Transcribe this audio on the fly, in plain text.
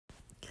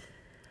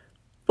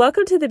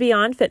Welcome to the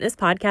Beyond Fitness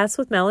podcast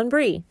with Mel and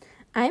Bree.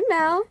 I'm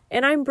Mel.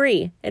 And I'm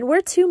Bree, and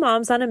we're two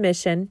moms on a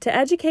mission to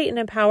educate and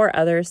empower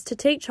others to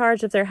take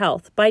charge of their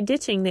health by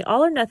ditching the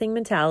all-or-nothing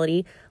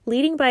mentality,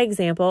 leading by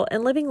example,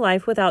 and living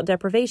life without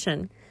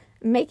deprivation.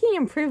 Making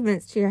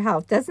improvements to your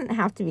health doesn't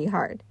have to be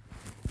hard.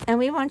 And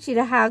we want you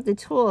to have the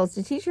tools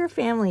to teach your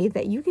family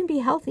that you can be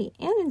healthy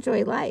and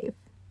enjoy life.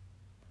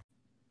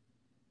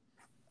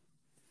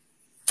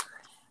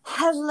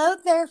 Hello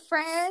there,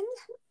 friend.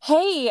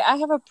 Hey, I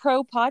have a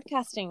pro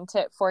podcasting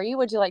tip for you.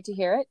 Would you like to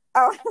hear it?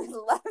 Oh, I would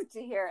love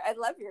to hear it. I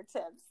love your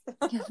tips.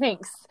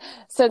 Thanks.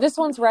 So this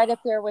one's right up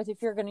there with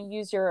if you're going to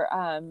use your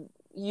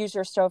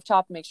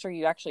stovetop, make sure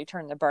you actually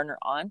turn the burner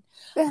on.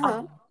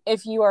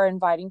 If you are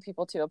inviting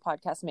people to a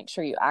podcast, make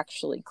sure you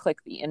actually click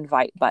the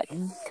invite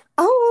button.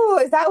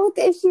 Oh, is that what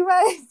the issue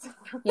was?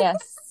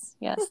 Yes.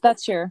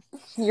 That's your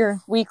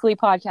weekly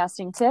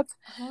podcasting tip.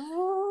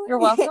 Oh. You're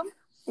welcome.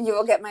 You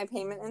will get my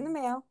payment in the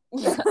mail.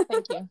 Yeah,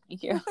 thank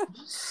you.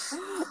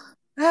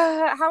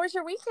 How was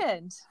your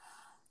weekend?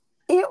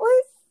 It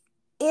was,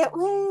 I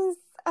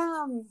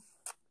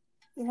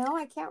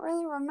can't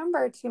really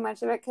remember too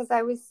much of it because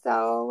I was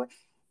so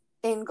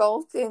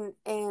engulfed in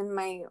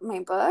my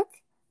book,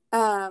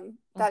 that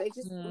it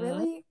just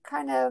really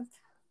kind of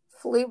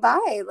flew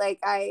by. Like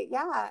I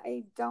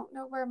don't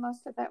know where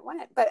most of it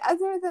went, but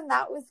other than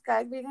that was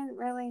good.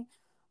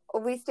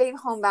 We stayed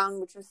homebound,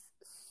 which was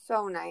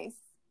so nice.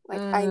 Like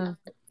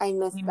I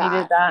missed you that.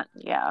 Needed that.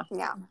 Yeah.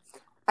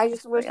 I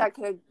just wish I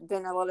could have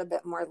been a little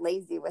bit more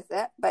lazy with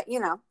it, but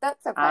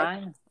that's okay. I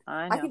know.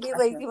 I can be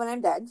lazy when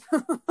I'm dead.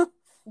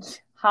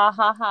 Ha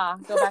ha ha.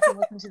 Go back and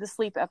listen to the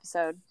sleep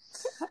episode.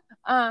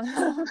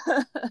 Well,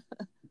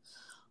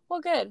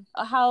 good.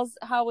 How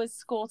was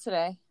school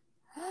today?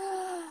 Or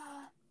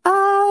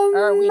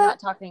are we not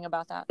talking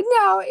about that?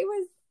 No, it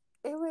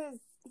was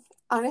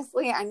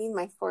honestly, I need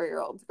my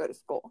 4-year-old to go to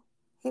school.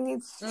 He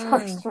needs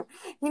structure.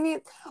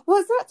 It's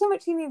not so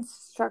much he needs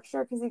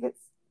structure because he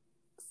gets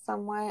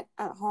somewhat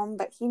at home,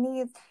 but he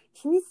needs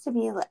to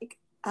be like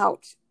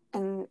out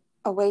and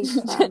away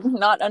from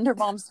not under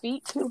mom's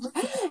feet.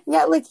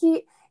 Yeah, like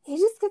he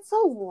just gets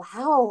so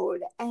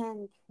loud,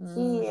 and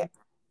he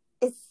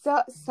is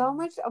so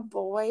much a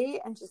boy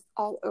and just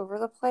all over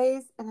the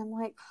place, and I'm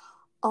like,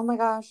 oh my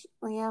gosh,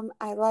 Liam,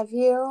 I love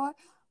you,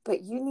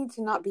 but you need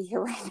to not be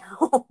here right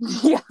now.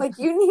 Yeah. Like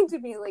you need to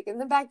be like in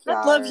the backyard.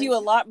 I'd love you a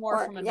lot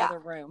more from another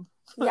room.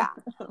 Yeah.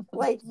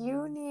 Like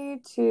you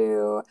need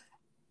to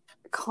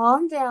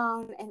calm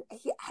down. And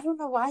I don't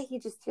know why he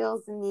just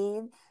feels the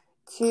need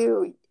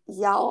to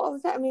yell all the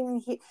time. I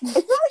mean, it's not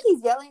like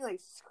he's yelling, like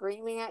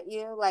screaming at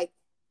you, like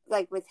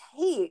with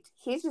hate.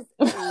 He's just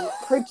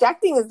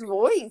projecting his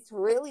voice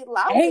really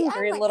loudly.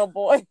 Angry little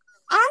boy.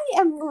 I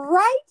am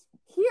right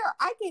here.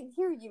 I can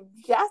hear you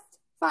just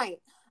fine.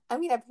 I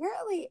mean,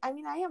 apparently, I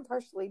am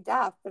partially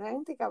deaf, but I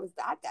didn't think I was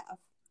that deaf.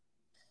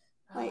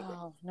 Like,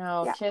 oh,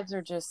 no. Yeah. Kids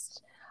are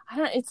just...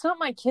 it's not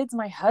my kids.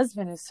 My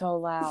husband is so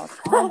loud.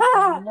 Oh,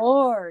 my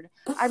Lord.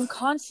 I'm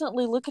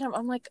constantly looking at him.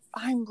 I'm like,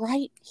 I'm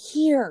right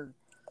here.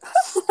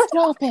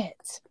 Stop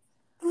it.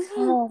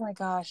 Oh, my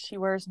gosh. He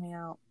wears me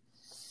out.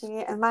 See,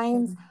 and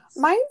mine's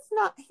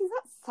not... He's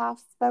not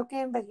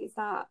soft-spoken, but he's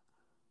not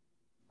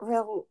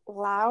real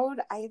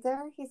loud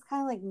either. He's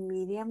kind of like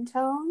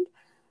medium-toned.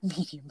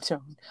 Medium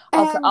tone.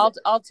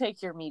 I'll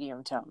take your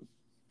medium tone.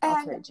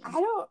 And I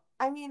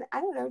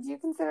don't know. Do you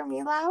consider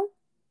me loud?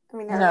 I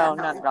mean, no,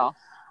 not at all.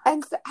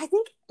 And so I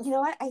think, you know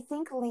what? I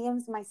think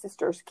Liam's my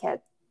sister's kid.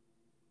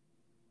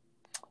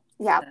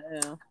 Yeah.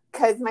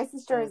 Because my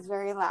sister is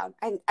very loud.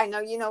 I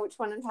know you know which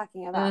one I'm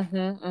talking about.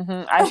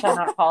 I shall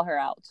not call her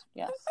out.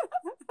 Yes.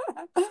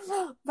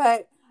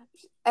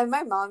 And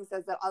my mom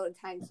says that all the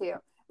time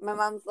too. My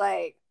mom's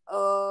like,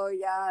 oh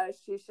yeah,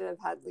 she should have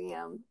had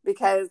Liam,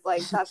 because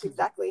like that's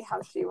exactly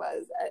how she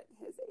was at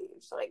his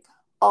age, like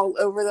all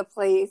over the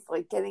place,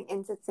 like getting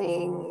into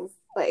things.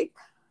 Like,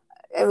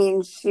 I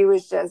mean, she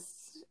was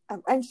just,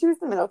 and she was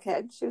the middle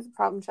kid. She was a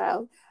problem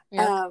child.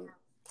 Yeah.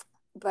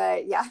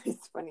 But yeah,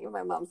 it's funny.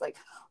 My mom's like,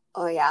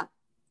 oh yeah,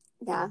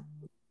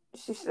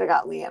 she should have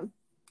got Liam.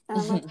 And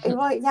I'm like,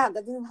 well, yeah,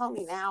 that doesn't help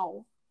me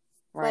now.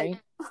 Right.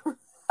 Like,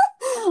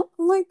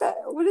 I'm like, that.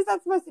 What is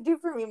that supposed to do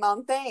for me,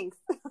 Mom? Thanks.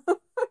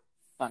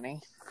 Funny.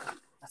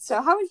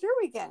 So how was your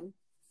weekend?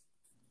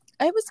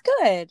 It was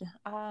good.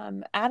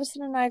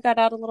 Addison and I got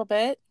out a little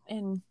bit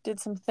and did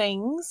some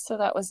things, so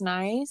that was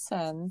nice.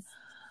 And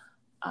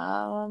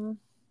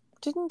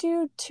didn't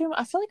do too much.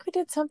 I feel like we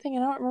did something,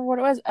 and I don't remember what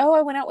it was. Oh,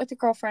 I went out with a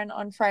girlfriend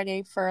on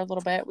Friday for a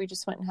little bit. We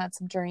just went and had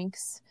some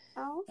drinks.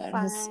 Oh,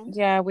 fun.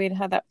 We'd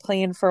had that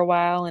planned for a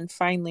while, and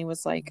finally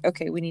was like,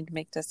 okay, we need to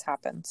make this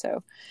happen.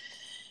 So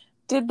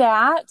did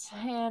that,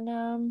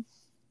 and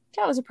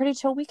it was a pretty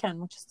chill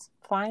weekend, which is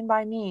fine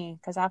by me,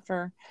 because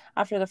after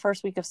the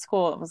first week of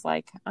school, it was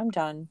like, I'm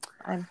done.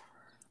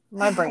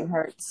 My brain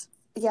hurts.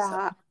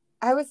 Yeah. So.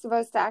 I was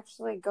supposed to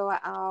actually go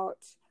out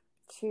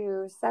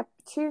to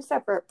two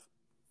separate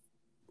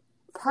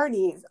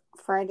parties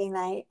Friday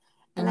night,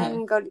 and I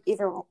didn't go to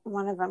either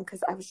one of them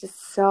because I was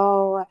just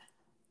so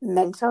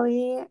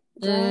mentally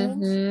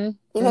drained.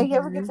 Mm-hmm. You know, you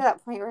ever get Mm-hmm. to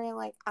that point where you're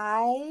like,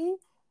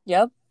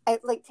 Yep.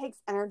 it like takes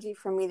energy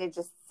for me to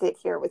just sit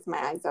here with my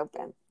eyes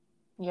open.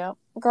 Yep.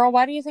 Girl,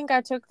 why do you think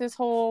I took this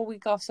whole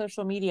week off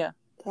social media?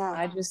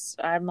 Yeah.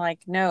 I'm like,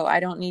 no, I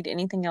don't need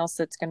anything else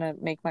that's going to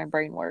make my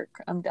brain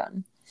work. I'm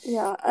done.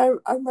 Yeah,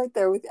 I'm right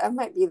there with you. I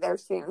might be there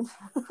soon.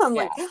 I'm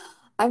Yeah. like,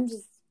 I'm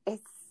just,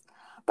 it's,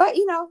 but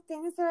you know,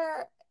 things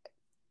are,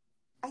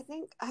 I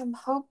think I'm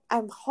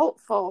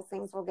hopeful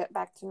things will get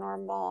back to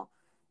normal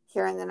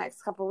here in the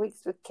next couple of weeks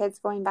with kids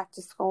going back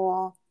to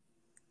school.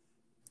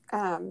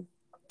 I'm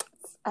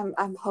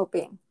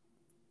hoping.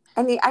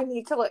 I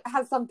need to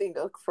have something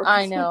to look forward to.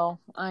 I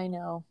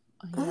know.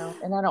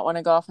 And I don't want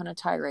to go off on a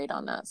tirade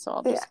on that, so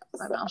I'll just keep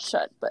my mouth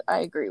shut. But I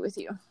agree with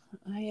you.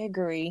 I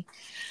agree.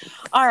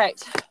 All right.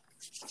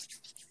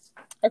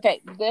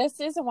 Okay,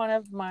 this is one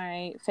of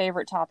my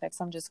favorite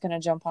topics. I'm just going to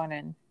jump on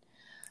in.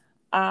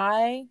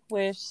 I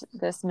wish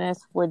this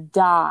myth would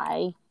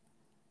die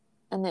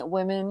and that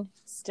women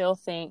still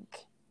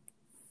think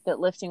that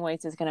lifting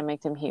weights is going to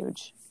make them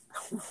huge.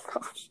 Oh,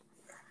 gosh.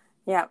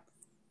 Yeah.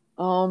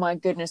 Oh, my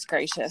goodness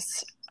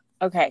gracious.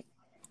 Okay.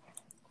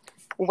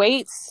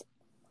 Weights.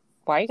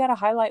 Why you got to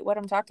highlight what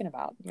I'm talking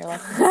about? You're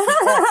like,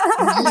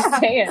 I'm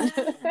just saying.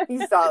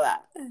 You saw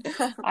that.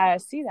 I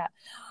see that.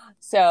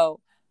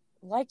 So,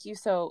 like you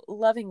so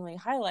lovingly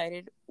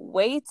highlighted,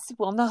 weights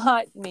will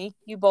not make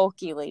you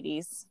bulky,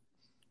 ladies.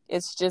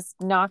 It's just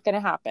not going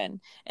to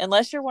happen.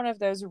 Unless you're one of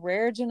those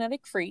rare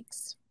genetic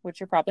freaks, which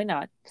you're probably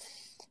not.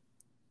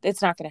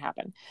 It's not going to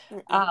happen.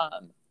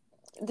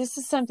 This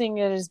is something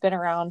that has been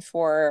around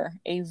for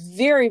a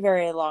very,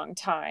 very long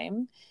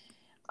time.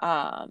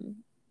 And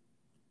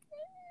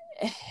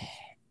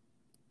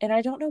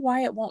I don't know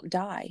why it won't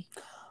die.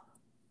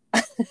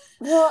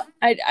 Well,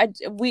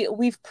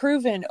 we've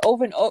proven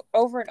over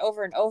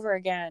and over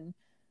again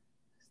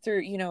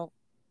through, you know,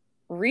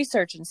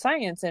 research and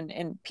science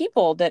and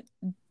people that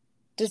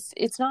just,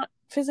 it's not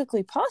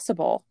physically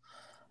possible.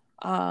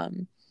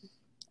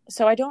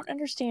 So I don't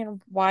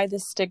understand why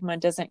this stigma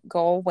doesn't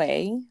go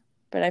away,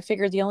 but I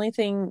figure the only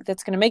thing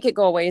that's going to make it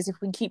go away is if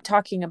we keep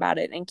talking about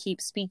it and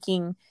keep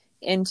speaking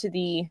into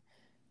the,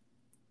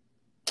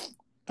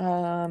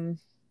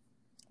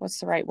 what's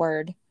the right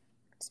word?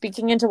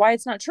 Speaking into why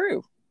it's not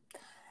true.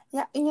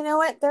 Yeah, you know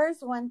what?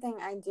 There's one thing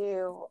I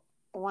do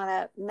want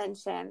to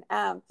mention.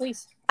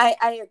 Please.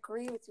 I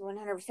agree with you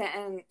 100%.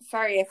 And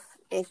sorry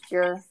if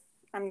you're,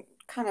 I'm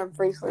kind of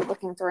briefly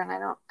looking through and I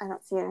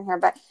don't see it in here,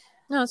 but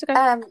no, it's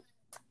okay.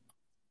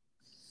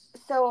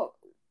 So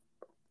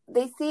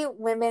they see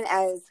women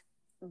as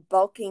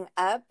bulking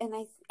up, and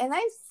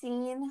I've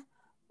seen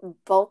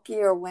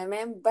bulkier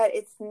women, but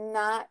it's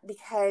not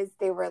because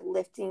they were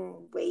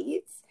lifting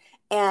weights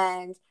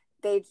and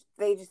they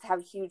just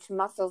have huge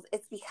muscles.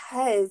 It's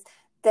because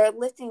they're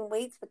lifting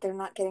weights, but they're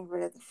not getting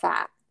rid of the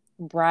fat.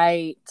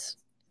 Right.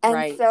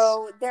 And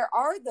so there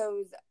are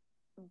those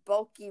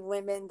bulky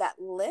women that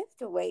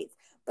lift weights,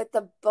 but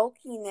the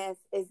bulkiness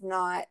is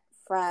not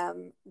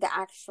from the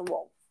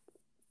actual,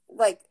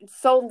 like,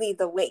 solely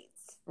the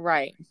weights.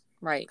 Right.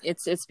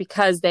 It's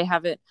because they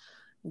haven't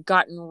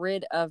gotten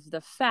rid of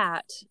the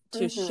fat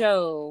to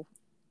show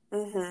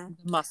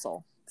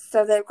muscle.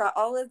 So they've got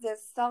all of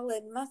this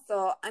solid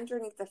muscle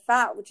underneath the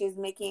fat, which is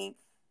making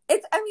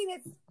it's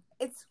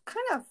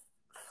kind of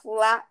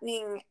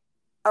flattening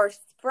or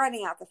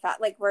spreading out the fat,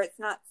 like where it's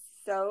not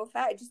so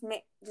fat. It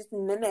just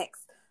mimics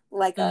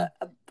like a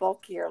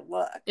bulkier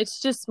look.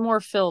 It's just more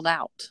filled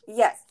out.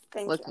 Yes,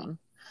 thank looking.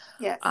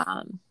 You. Yes.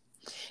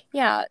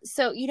 Yeah.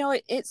 So, you know,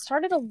 it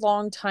started a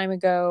long time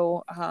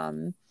ago.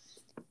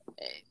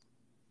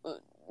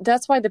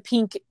 That's why the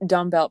pink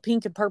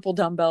and purple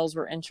dumbbells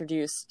were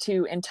introduced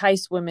to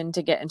entice women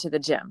to get into the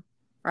gym,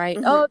 right?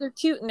 Mm-hmm. Oh, they're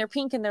cute and they're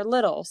pink and they're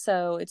little,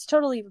 so it's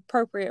totally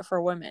appropriate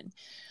for women.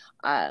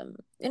 And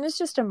it's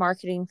just a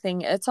marketing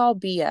thing. It's all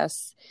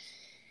BS.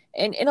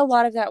 And a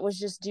lot of that was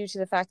just due to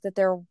the fact that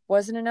there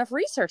wasn't enough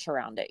research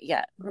around it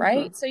yet,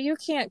 right? Mm-hmm. So you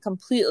can't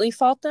completely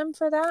fault them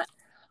for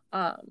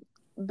that.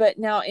 But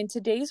now in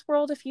today's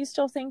world, if you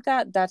still think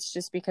that, that's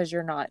just because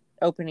you're not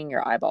opening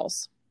your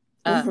eyeballs.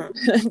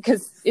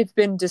 Because it's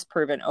been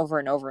disproven over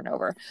and over and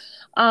over.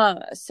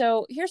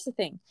 So here's the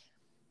thing.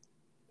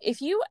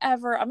 If you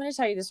ever, I'm going to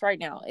tell you this right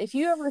now. If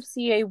you ever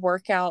see a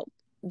workout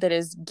that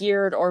is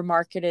geared or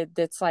marketed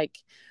that's like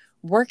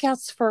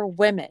workouts for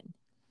women,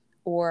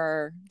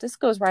 or this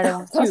goes right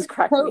along too,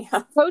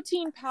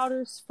 protein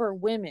powders for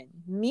women,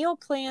 meal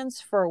plans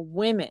for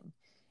women,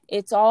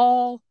 it's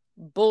all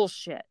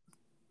bullshit.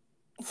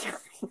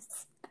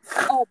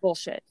 All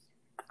bullshit.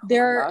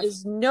 There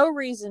is no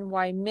reason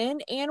why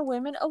men and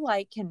women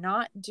alike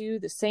cannot do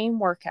the same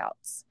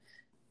workouts.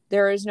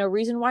 There is no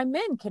reason why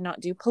men cannot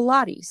do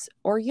Pilates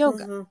or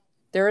yoga. Mm-hmm.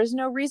 There is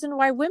no reason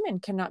why women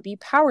cannot be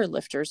power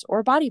lifters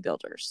or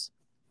bodybuilders.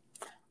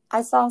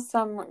 I saw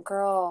some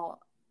girl,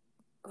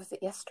 was it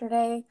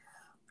yesterday?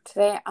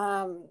 Today,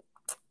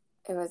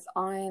 it was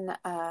on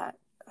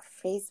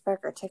Facebook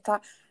or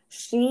TikTok.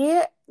 She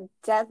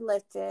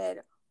deadlifted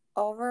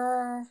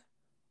over,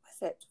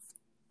 was it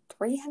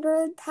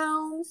 300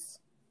 pounds?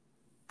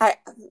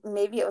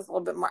 Maybe it was a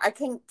little bit more. I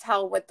couldn't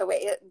tell what the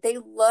weight. They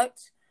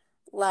looked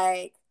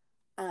like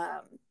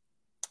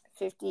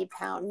 50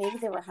 pound. Maybe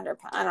they were 100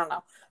 pound. I don't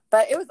know,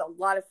 but it was a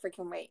lot of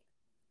freaking weight.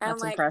 And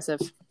That's impressive.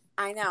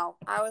 I know.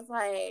 I was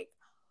like,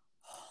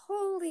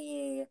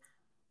 holy.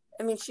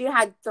 I mean, she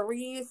had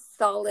 3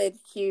 solid,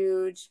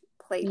 huge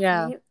plate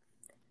feet,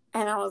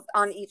 and I was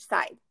on each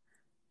side.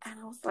 And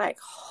I was like,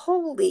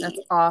 holy. That's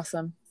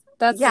awesome.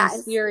 That's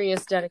some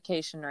serious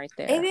dedication right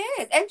there. It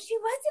is. And she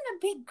wasn't a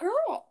big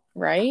girl.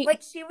 Right?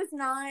 Like, she was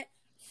not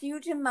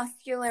huge and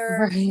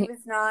muscular. Right. She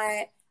was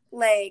not,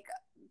 like,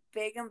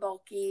 big and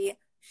bulky.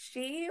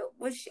 She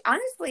was,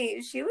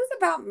 honestly, she was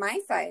about my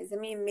size. I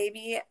mean,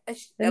 maybe a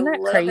little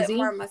bit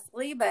more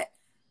muscly, but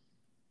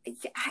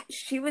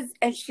she was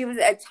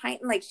a tiny,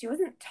 like, she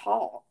wasn't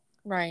tall.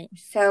 Right.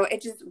 So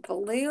it just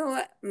blew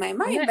my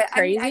mind. But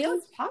I know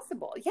it's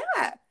possible.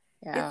 Yeah.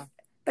 Yeah.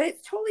 But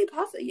it's totally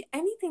possible.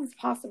 Anything's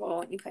possible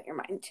when you put your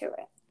mind to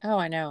it. Oh,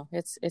 I know.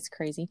 It's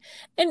crazy.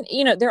 And,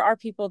 there are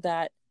people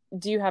that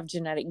do have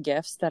genetic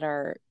gifts that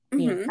are,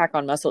 pack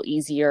on muscle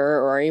easier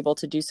or are able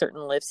to do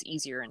certain lifts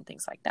easier and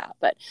things like that.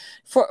 But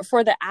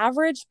for the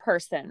average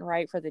person,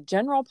 right, for the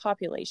general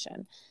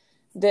population,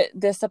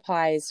 this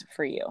applies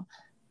for you.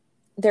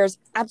 There's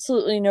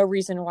absolutely no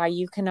reason why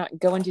you cannot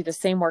go and do the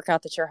same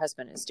workout that your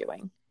husband is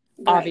doing.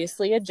 Right.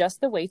 Obviously,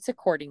 adjust the weights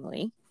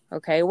accordingly.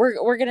 Okay,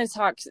 we're going to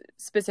talk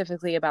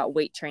specifically about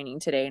weight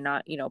training today,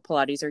 not,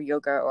 Pilates or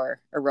yoga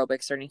or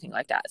aerobics or anything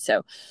like that.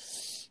 So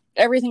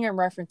everything I'm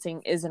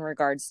referencing is in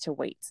regards to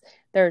weights.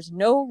 There's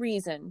no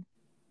reason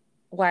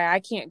why I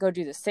can't go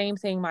do the same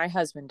thing my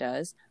husband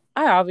does.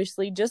 I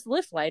obviously just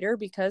lift lighter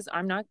because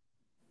I'm not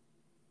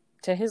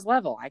to his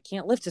level. I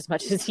can't lift as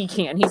much as he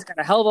can. He's got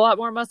a hell of a lot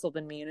more muscle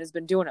than me and has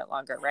been doing it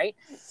longer, right?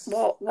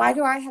 Well, why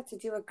do I have to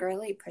do a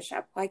girly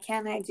push-up? Why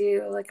can't I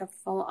do like a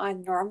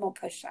full-on normal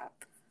push-up?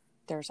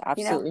 There's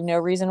absolutely no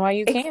reason why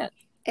you can't.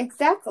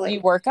 Exactly. You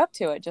work up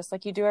to it just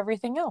like you do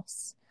everything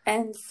else.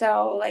 And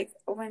so, like,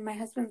 when my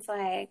husband's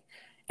like,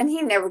 and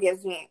he never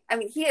gives me, I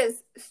mean, he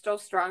is still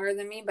stronger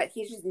than me, but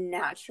he's just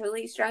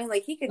naturally strong.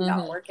 Like, he could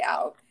not work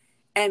out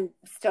and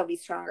still be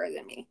stronger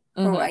than me.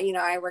 Mm-hmm.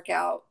 I work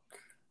out,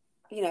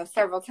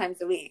 several times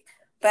a week.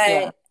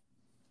 But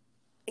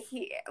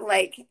he,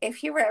 like, if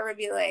he were ever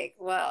be like,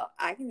 well,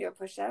 I can do a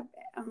push-up,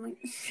 I'm like,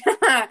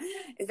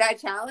 is that a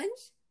challenge?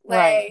 Like,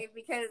 right.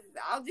 Because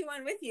I'll do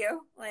one with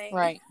you. Like,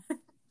 right.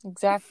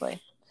 Exactly.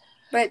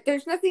 But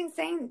there's nothing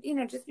saying,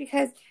 just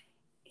because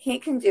he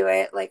can do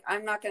it, like,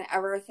 I'm not going to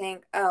ever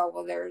think, oh,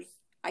 well,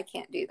 I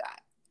can't do that.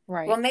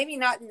 Right. Well, maybe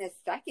not in this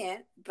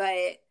second,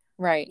 but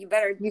right.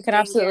 You can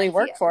absolutely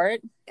work for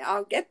it.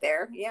 I'll get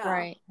there. Yeah.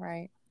 Right.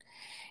 Right.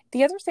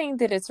 The other thing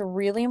that it's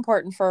really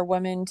important for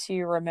women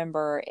to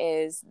remember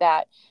is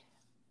that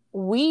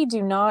we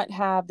do not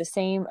have the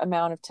same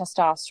amount of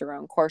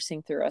testosterone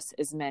coursing through us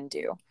as men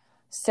do.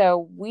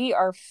 So we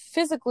are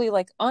physically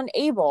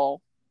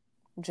unable,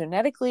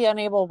 genetically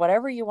unable,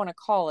 whatever you want to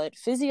call it,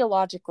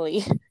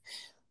 physiologically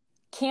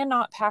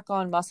cannot pack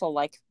on muscle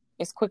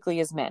as quickly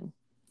as men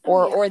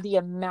or the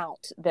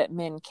amount that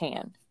men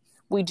can.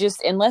 We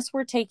just, unless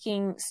we're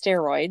taking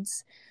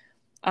steroids,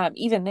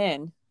 even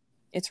then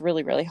it's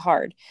really, really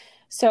hard.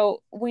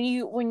 So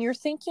when you're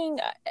thinking,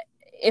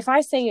 if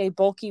I say a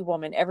bulky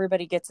woman,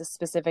 everybody gets a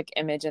specific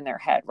image in their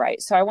head,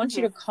 right? So I want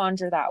you to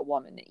conjure that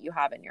woman that you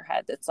have in your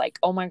head that's like,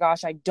 oh my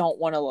gosh, I don't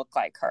want to look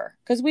like her.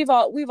 Because we've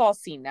all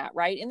seen that,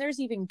 right? And there's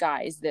even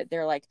guys that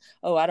they're like,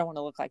 oh, I don't want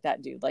to look like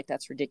that dude. Like,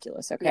 that's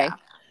ridiculous, okay? Yeah.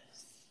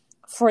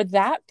 For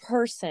that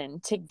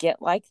person to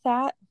get like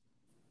that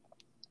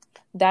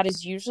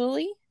is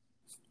usually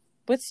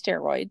with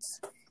steroids.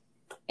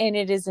 And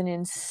it is an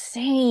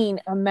insane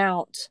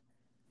amount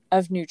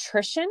of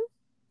nutrition.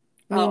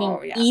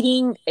 Meaning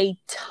eating a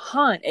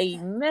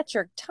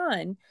metric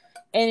ton,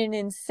 and an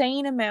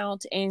insane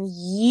amount and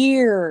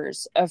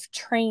years of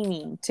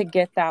training to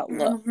get that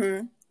look.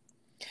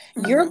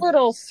 Your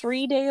little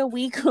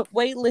 3-day-a-week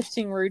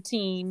weightlifting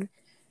routine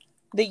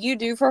that you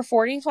do for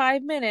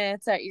 45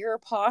 minutes at your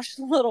posh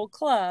little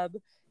club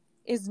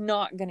is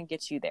not going to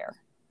get you there.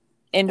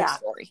 End of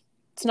story.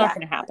 It's not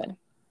going to happen.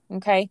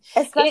 Okay.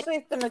 Especially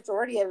if the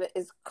majority of it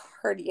is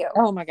cardio.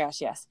 Oh my gosh.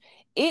 Yes.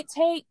 It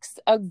takes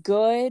a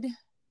good...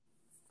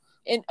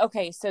 And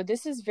okay, so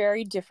this is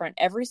very different.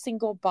 Every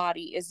single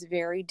body is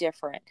very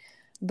different,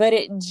 but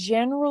it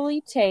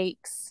generally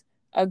takes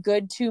a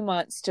good 2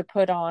 months to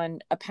put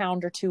on a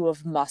pound or 2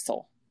 of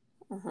muscle.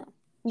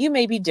 You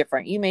may be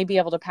different. You may be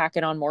able to pack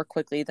it on more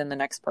quickly than the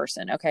next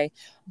person. Okay.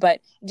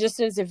 But just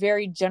as a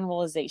very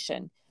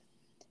generalization,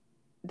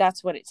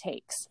 that's what it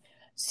takes.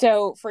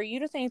 So for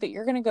you to think that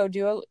you're going to go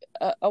do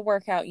a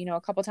workout,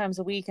 a couple times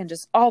a week and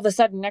just all of a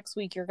sudden next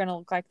week, you're going to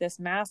look like this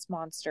mass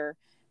monster.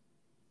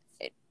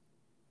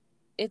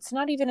 It's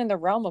not even in the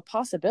realm of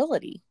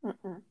possibility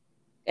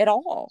at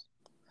all.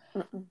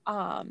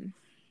 And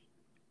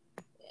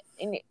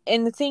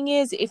the thing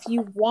is, if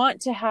you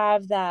want to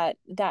have that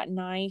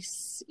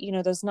nice,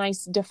 those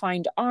nice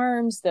defined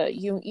arms,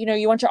 you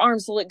want your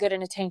arms to look good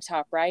in a tank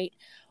top, right?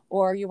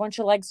 Or you want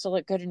your legs to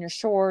look good in your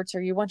shorts,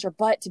 or you want your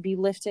butt to be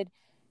lifted.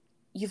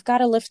 you've got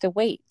to lift the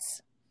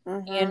weights.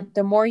 Mm-hmm. And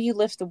the more you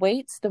lift the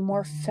weights, the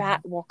more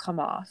fat will come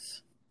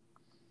off.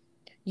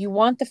 You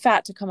want the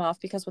fat to come off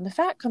because when the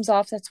fat comes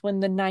off, that's when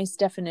the nice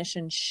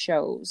definition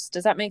shows.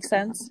 Does that make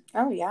sense?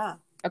 Oh, yeah.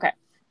 Okay.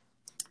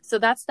 So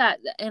that's that.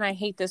 And I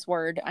hate this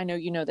word. I know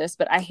you know this,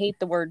 but I hate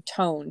the word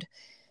toned.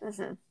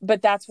 Mm-hmm.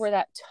 But that's where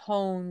that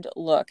toned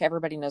look,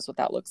 everybody knows what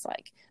that looks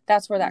like.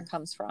 That's where that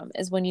comes from,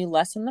 is when you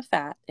lessen the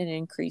fat and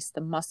increase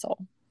the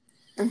muscle.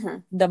 Mm-hmm.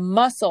 The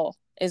muscle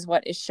is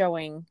what is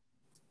showing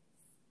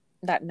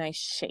that nice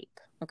shape.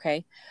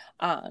 Okay.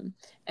 And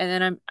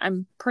then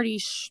I'm pretty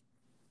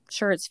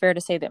sure it's fair to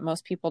say that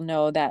most people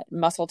know that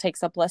muscle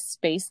takes up less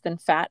space than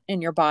fat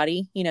in your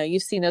body. You know,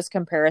 you've seen those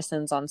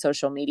comparisons on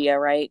social media,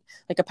 right?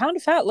 Like a pound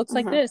of fat looks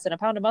like this and a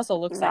pound of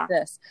muscle looks like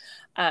this.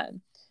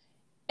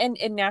 And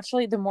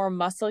naturally, the more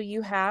muscle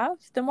you have,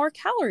 the more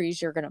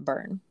calories you're going to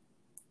burn.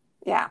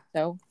 Yeah.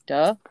 So,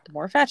 the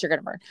more fat you're going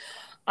to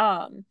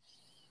burn.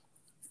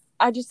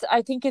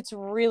 I think it's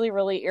really,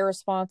 really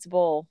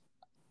irresponsible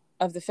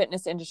of the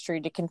fitness industry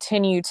to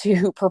continue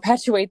to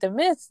perpetuate the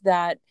myths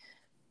that,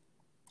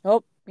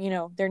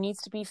 there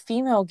needs to be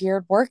female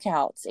geared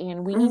workouts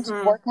and we need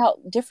to work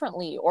out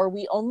differently, or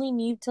we only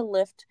need to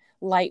lift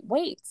light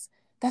weights.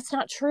 That's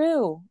not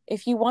true.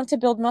 If you want to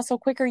build muscle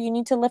quicker, you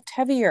need to lift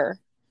heavier.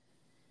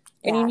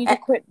 And you need to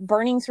quit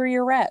burning through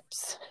your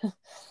reps.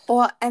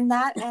 Well, and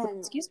that, and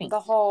excuse me,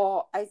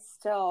 I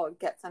still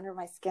gets under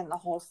my skin, the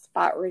whole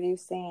spot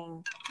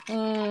reducing,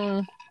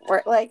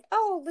 where like,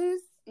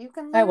 you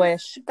can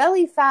lose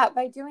belly fat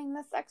by doing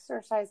this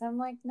exercise. I'm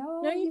like,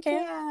 no, you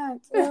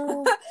can't.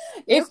 No.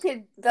 You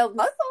could build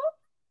muscle.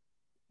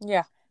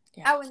 Yeah.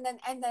 Oh,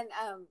 and then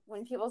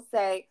when people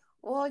say,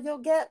 well, you'll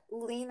get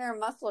leaner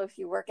muscle if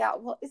you work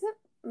out. Well, isn't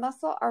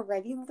muscle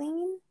already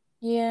lean?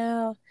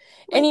 Yeah.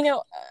 Like, and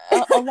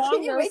along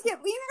can you make it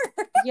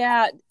leaner?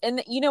 Yeah.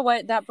 And you know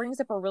what? That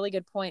brings up a really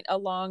good point.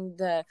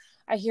 I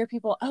hear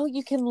people,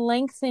 you can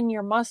lengthen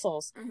your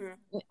muscles.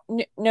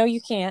 No,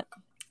 you can't.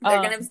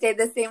 They're going to stay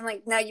the same.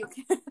 Like, no, you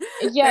can't.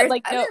 Yeah.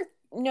 Like,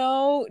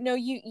 no,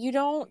 you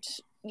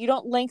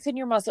don't lengthen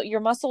your muscle.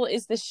 Your muscle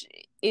is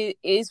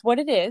is what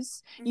it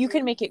is. You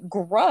can make it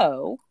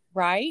grow.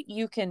 Right?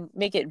 You can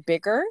make it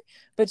bigger,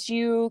 but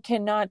you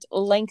cannot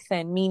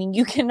lengthen, meaning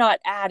you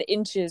cannot add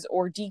inches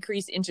or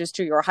decrease inches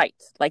to your height.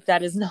 Like,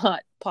 that is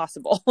not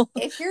possible.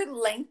 If you're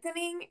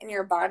lengthening in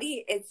your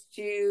body, it's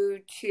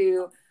due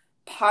to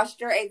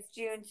posture. It's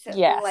due to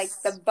like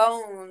the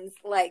bones,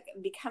 like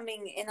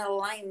becoming in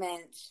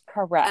alignment.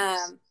 Correct.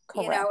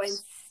 Correct. And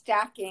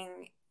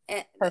stacking.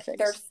 Perfect.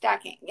 They're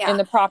stacking. Yeah. In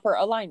the proper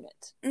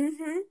alignment.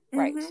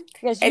 Right.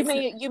 Because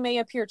you may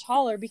appear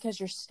taller because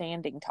you're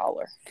standing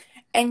taller.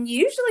 And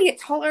usually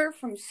it's taller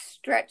from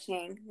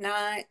stretching,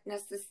 not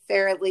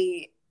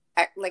necessarily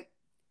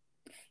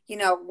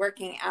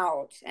working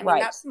out. I mean,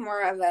 that's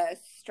more of a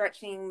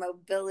stretching,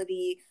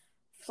 mobility,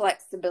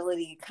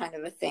 flexibility kind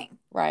of a thing.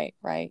 Right.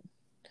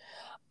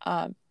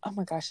 Oh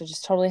my gosh, I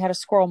just totally had a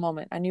squirrel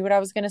moment. I knew what I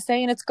was going to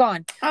say and it's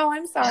gone. Oh,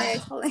 I'm sorry. I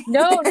totally...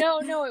 No,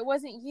 it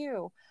wasn't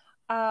you.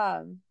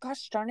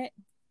 Gosh darn it.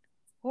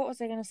 What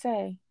was I going to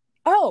say?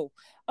 Oh,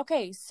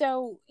 okay.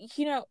 So,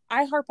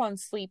 I harp on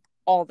sleep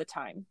all the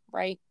time,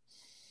 right?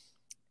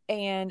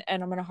 And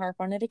I'm going to harp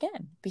on it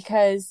again,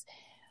 because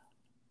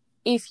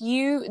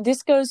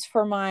this goes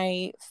for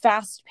my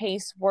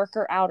fast-paced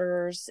worker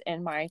outers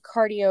and my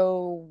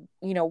cardio,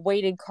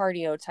 weighted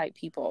cardio type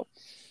people.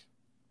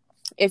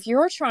 If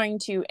you're trying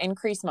to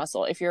increase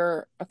muscle,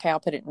 I'll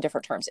put it in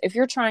different terms. If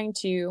you're trying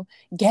to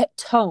get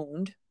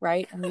toned,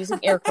 right? I'm using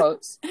air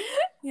quotes.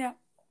 Yeah.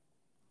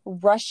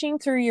 Rushing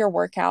through your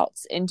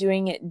workouts and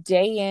doing it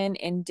day in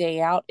and day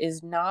out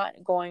is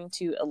not going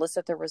to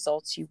elicit the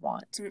results you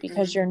want,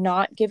 because you're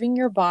not giving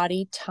your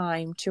body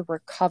time to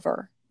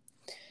recover.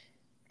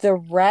 The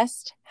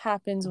rest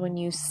happens when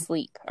you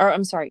sleep.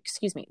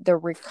 The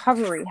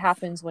recovery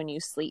happens when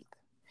you sleep.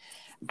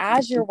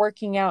 As you're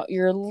working out,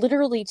 you're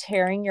literally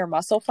tearing your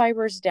muscle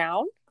fibers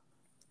down.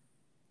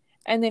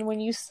 And then when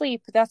you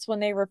sleep, that's when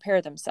they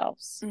repair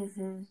themselves.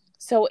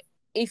 So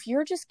if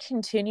you're just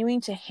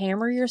continuing to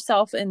hammer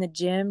yourself in the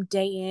gym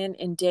day in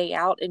and day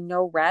out and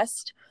no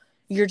rest,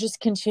 you're just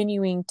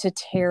continuing to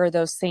tear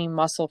those same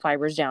muscle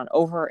fibers down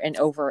over and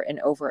over and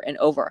over and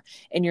over.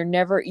 And you're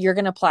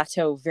going to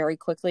plateau very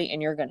quickly,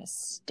 and you're going to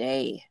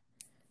stay.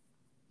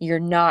 You're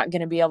not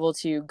going to be able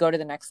to go to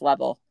the next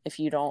level if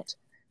you don't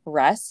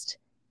rest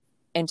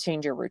and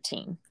change your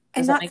routine.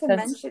 Does that make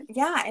sense?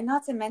 And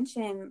not to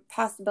mention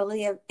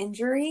possibility of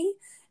injury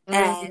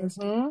and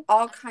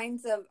all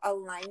kinds of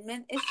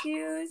alignment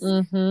issues.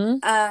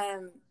 I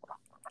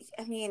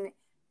mean,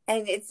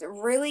 and it's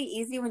really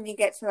easy when you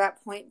get to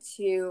that point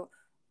to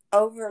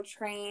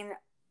overtrain,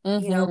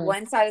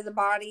 one side of the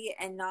body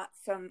and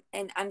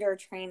and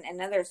undertrain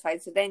another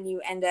side. So then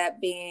you end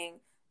up being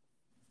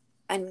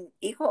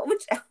unequal,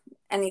 which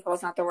unequal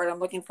is not the word I'm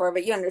looking for,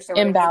 but you understand.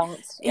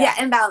 Imbalanced. Yeah,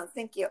 imbalanced.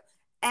 Thank you.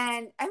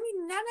 And I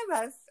mean, none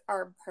of us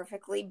are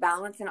perfectly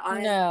balanced. And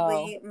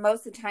honestly,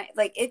 most of the time,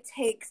 like, it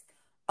takes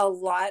a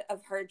lot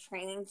of hard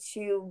training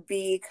to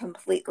be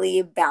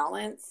completely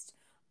balanced.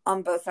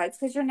 on both sides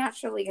because you're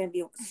naturally going to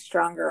be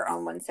stronger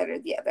on one side or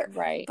the other.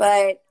 Right.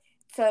 But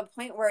to a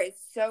point where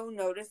it's so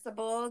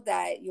noticeable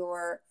that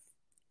you're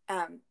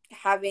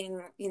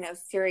having,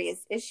 serious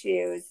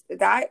issues,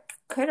 that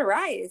could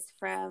arise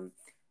from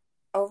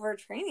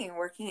overtraining,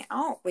 working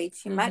out way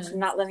too much, and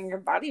not letting your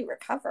body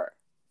recover.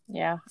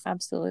 Yeah,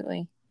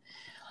 absolutely.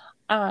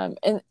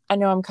 And I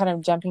know I'm kind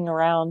of jumping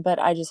around, but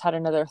I just had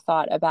another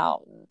thought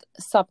about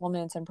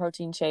supplements and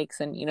protein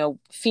shakes and,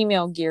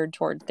 female geared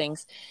toward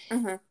things.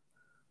 Mm-hmm.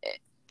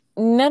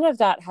 None of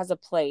that has a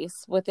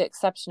place, with the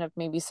exception of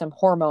maybe some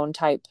hormone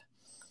type.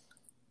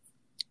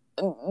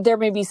 There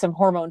may be some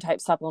hormone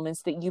type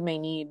supplements that you may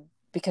need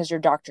because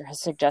your doctor has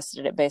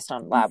suggested it based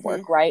on lab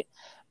work, right?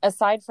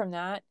 Aside from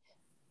that,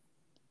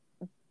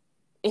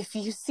 if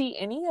you see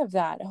any of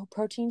that,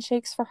 protein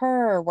shakes for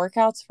her,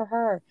 workouts for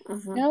her,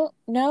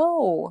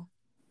 no,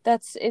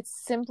 it's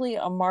simply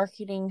a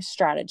marketing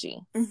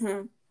strategy.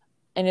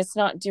 And it's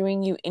not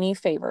doing you any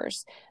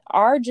favors.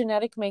 Our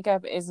genetic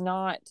makeup is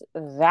not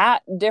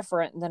that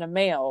different than a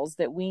male's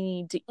that we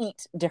need to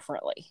eat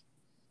differently.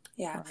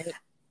 Yeah.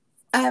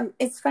 Right?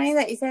 It's funny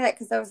that you say that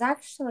because I was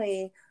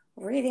actually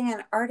reading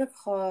an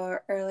article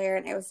earlier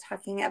and it was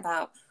talking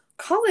about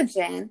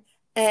collagen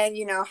and,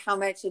 how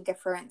much a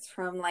difference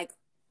from like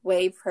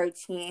whey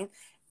protein.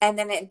 And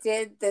then it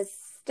did this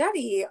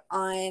study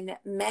on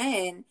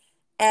men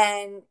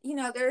and,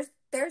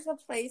 there's a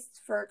place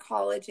for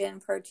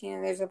collagen protein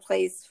and there's a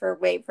place for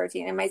whey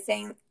protein. Am I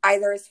saying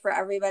either is for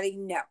everybody?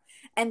 No.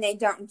 And they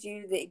don't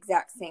do the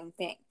exact same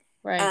thing.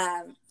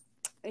 Right.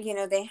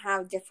 They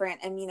have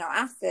different amino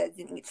acids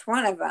in each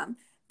one of them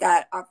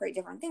that operate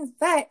different things.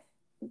 But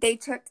they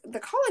took the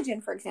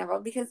collagen, for example,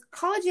 because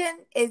collagen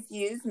is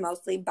used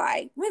mostly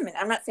by women.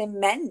 I'm not saying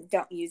men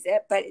don't use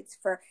it, but it's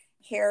for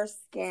hair,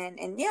 skin,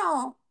 and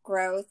nail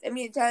growth. I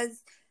mean, it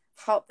does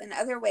help in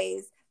other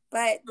ways.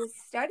 But the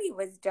study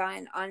was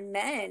done on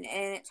men,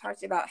 and it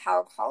talked about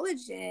how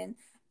collagen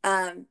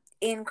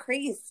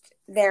increased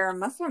their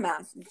muscle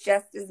mass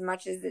just as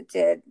much as it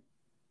did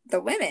the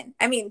women.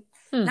 I mean,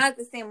 not at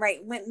the same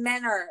rate. When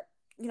men are,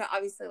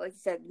 obviously, like you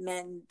said,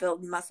 men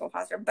build muscle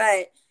faster,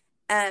 but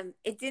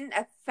it didn't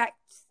affect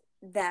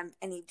them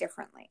any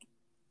differently.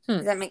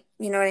 Does that make,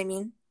 you know what I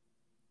mean?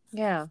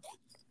 Yeah.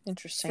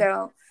 Interesting.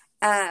 So,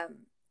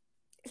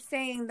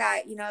 saying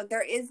that,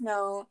 there is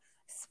no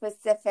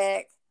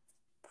specific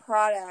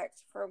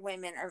product for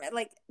women, or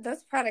like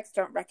those products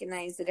don't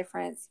recognize the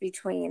difference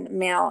between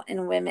men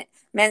and women.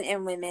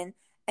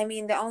 I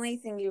mean, the only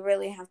thing you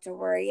really have to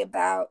worry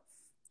about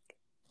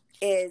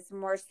is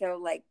more so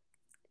like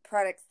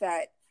products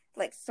that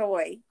like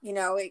soy,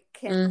 it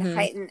can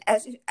heighten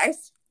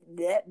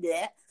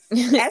estrogen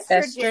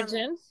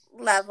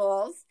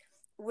levels,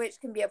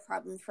 which can be a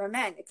problem for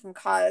men. It can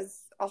cause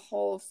a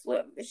whole slew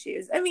of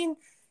issues. I mean,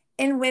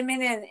 in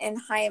women in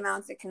high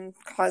amounts, it can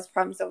cause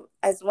problems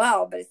as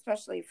well, but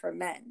especially for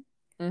men.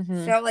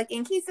 So like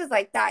in cases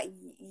like that,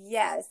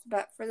 yes,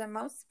 but for the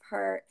most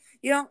part,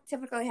 you don't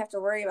typically have to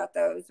worry about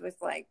those with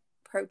like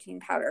protein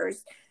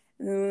powders,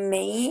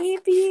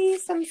 maybe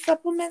some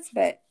supplements,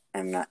 but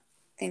I'm not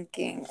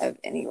thinking of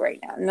any right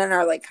now. None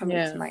are like coming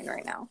to mind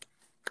right now.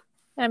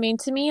 I mean,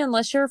 to me,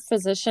 unless your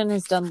physician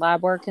has done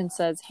lab work and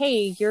says,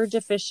 hey, you're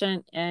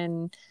deficient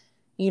in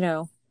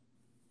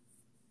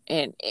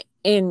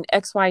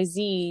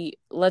XYZ,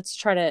 let's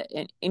try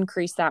to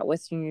increase that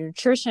with your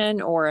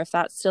nutrition, or if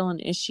that's still an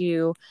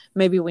issue,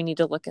 maybe we need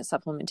to look at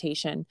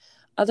supplementation.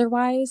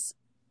 Otherwise,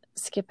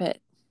 skip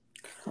it.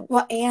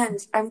 Well,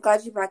 and I'm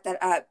glad you brought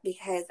that up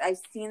because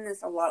I've seen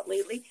this a lot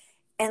lately.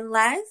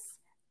 Unless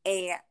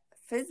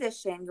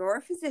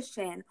your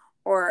physician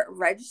or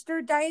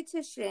registered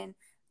dietitian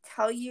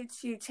tell you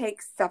to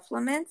take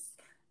supplements,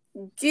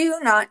 do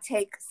not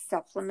take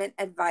supplement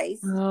advice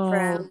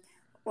from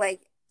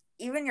like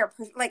even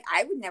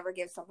I would never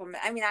give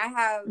supplement. I mean, I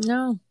have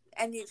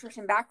a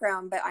nutrition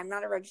background, but I'm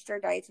not a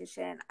registered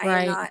dietitian.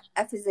 I am not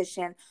a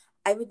physician.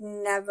 I would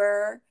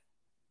never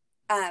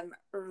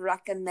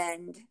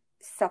recommend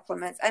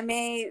supplements. I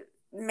may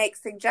make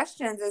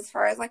suggestions as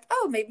far as like,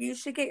 oh, maybe you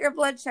should get your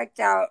blood checked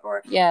out,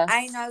 or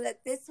I know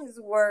that this has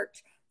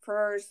worked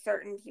for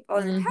certain people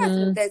in the past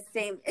with the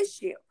same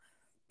issue.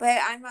 But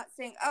I'm not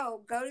saying, oh,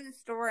 go to the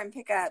store and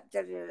pick up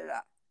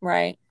da-da-da-da.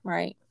 Right.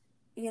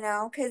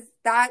 Because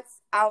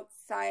that's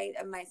outside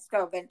of my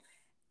scope.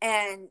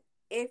 And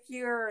if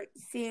you're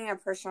seeing a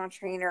personal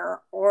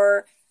trainer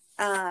or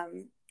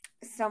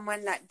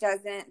someone that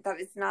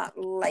is not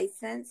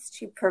licensed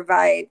to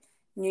provide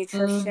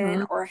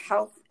nutrition or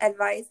health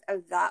advice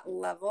of that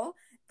level,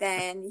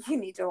 then you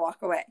need to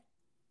walk away.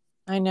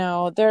 I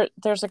know.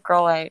 There's a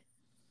girl I'm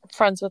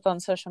friends with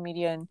on social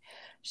media, and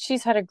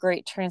she's had a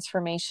great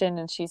transformation,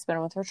 and she's been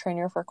with her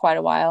trainer for quite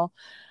a while.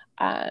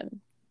 I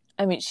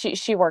mean,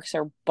 she works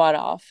her butt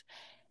off.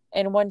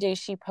 And one day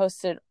she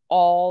posted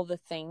all the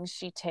things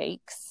she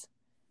takes.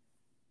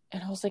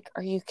 And I was like,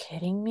 are you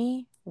kidding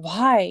me?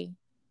 Why?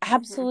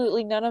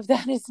 Absolutely none of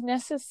that is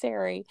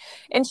necessary.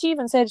 And she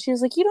even said, she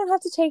was like, you don't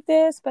have to take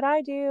this, but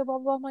I do, blah,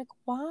 blah. I'm like,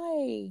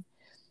 why?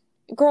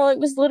 Girl, it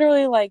was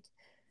literally like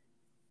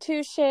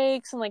 2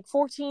 shakes and like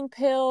 14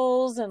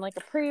 pills and like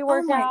a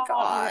pre-workout and an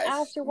gosh,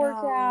 after no.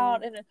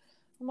 workout. And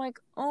I'm like,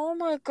 oh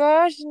my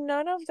gosh,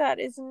 none of that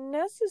is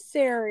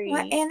necessary.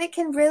 Well, and it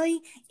can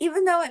really,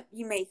 even though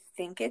you may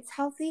think it's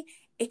healthy,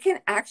 it can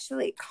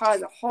actually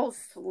cause a whole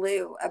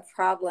slew of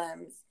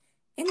problems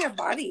in your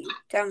body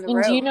down the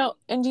road.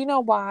 Do you know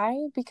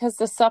why? Because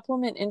the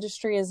supplement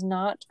industry is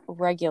not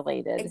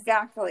regulated.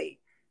 Exactly.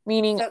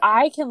 Meaning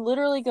I can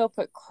literally go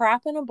put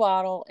crap in a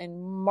bottle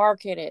and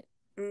market it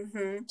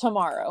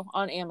tomorrow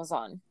on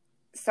Amazon.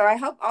 So I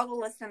hope all the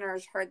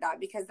listeners heard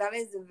that, because that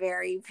is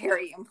very,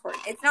 very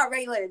important. It's not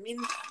regulated,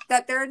 meaning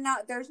that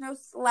there's no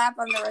slap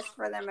on the wrist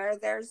for them, or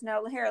there's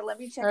no, here, let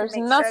me check and make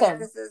sure that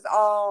this is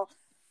all,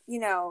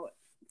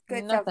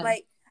 good stuff.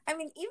 Like, I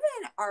mean,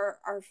 even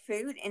our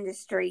food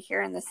industry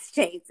here in the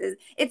States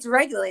it's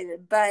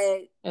regulated,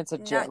 but it's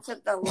not to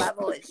the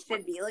level it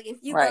should be. Like if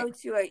you go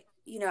to a,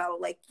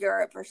 like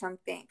Europe or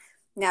something,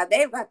 now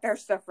they've got their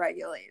stuff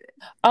regulated.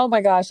 Oh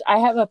my gosh. I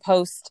have a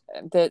post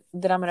that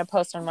I'm going to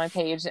post on my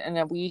page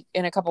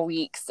in a couple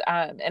weeks.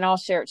 And I'll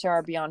share it to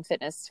our Beyond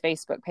Fitness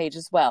Facebook page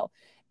as well.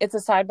 It's a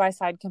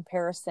side-by-side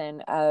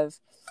comparison of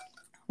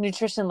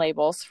nutrition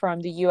labels from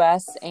the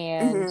US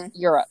and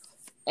Europe.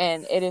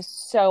 And it is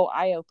so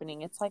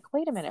eye-opening. It's like,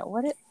 wait a minute,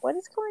 what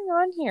is going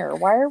on here?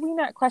 Why are we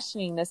not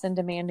questioning this and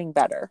demanding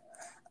better?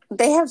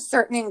 They have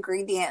certain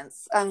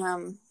ingredients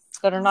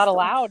that are not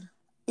allowed.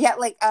 Yeah,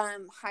 like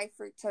high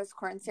fructose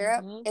corn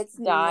syrup. It's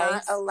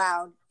not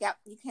allowed. Yep,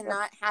 you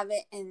cannot have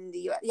it in the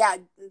U.S. Yeah,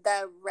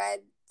 the red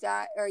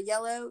dye or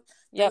yellow,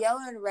 the yellow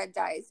and red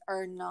dyes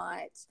are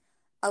not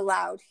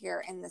allowed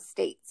here in the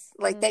States.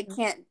 Like they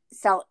can't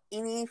sell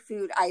any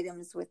food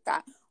items with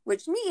that,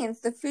 which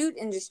means the food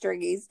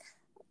industries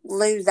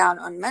lose out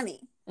on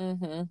money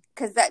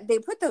because they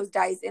put those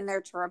dyes in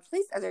there to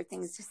replace other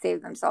things to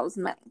save themselves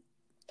money.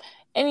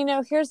 And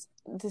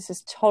this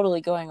is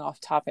totally going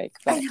off topic,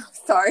 but I know,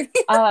 sorry.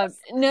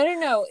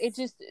 No. It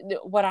just,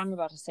 what I'm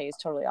about to say is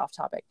totally off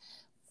topic.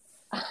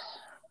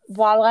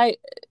 While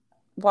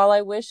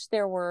I wish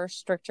there were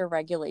stricter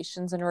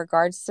regulations in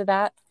regards to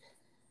that,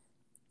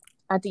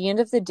 at the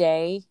end of the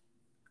day,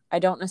 I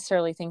don't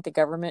necessarily think the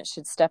government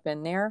should step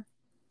in there.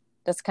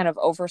 That's kind of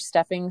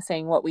overstepping,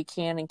 saying what we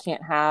can and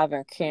can't have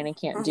or can and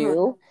can't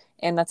do.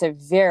 And that's a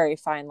very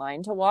fine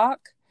line to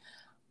walk.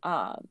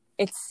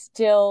 It's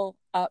still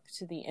up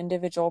to the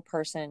individual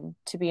person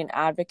to be an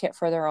advocate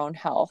for their own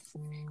health.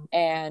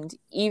 And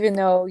even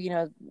though,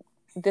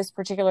 this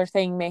particular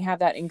thing may have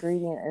that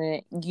ingredient in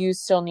it, you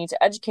still need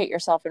to educate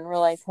yourself and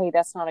realize, hey,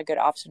 that's not a good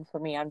option for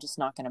me. I'm just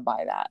not going to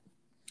buy that.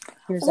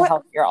 Here's a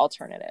healthier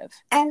alternative.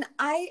 And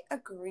I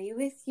agree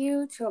with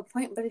you to a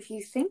point, but if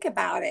you think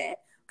about it,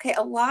 okay,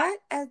 a lot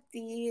of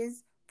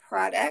these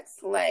products,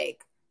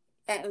 like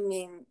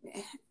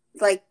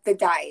the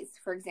dyes,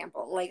 for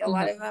example, like a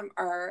lot of them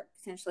are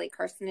potentially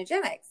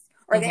carcinogenics,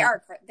 or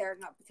they're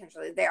not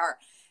potentially, they are.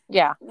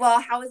 Yeah.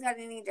 Well, how is that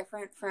any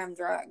different from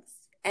drugs?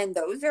 And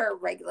those are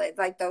regulated,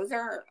 like those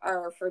are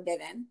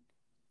forbidden.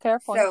 Fair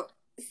point.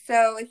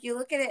 So if you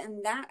look at it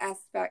in that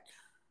aspect,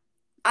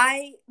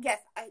 I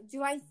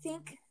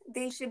think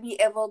they should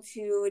be able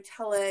to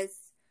tell us,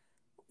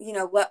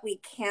 what we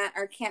can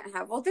or can't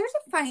have. Well, there's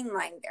a fine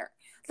line there.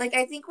 Like,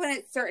 I think when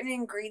it's certain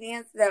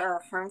ingredients that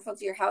are harmful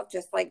to your health,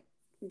 just like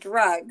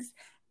drugs,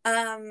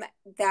 I'm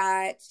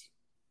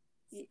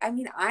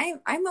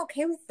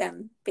okay with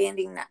them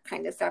banning that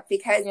kind of stuff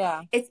because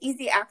it's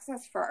easy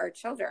access for our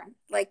children.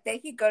 Like, they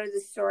could go to the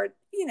store,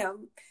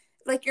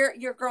 like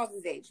your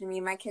girls' age. I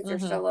mean, my kids are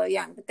still a little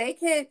young, but they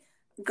could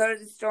go to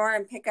the store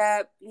and pick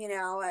up,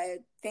 a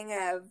thing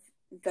of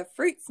the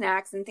fruit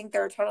snacks and think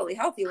they're totally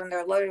healthy when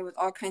they're loaded with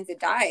all kinds of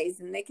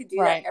dyes, and they could do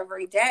that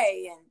every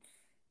day. And,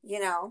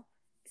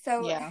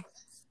 so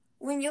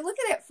when you look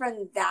at it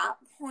from that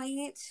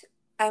point,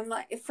 I'm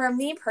like, for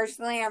me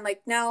personally, I'm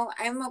like, no,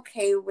 I'm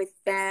okay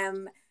with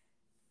them.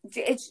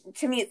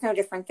 To me, it's no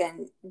different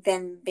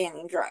than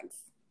banning drugs.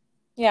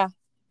 Yeah.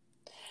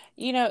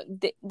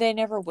 They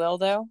never will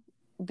though,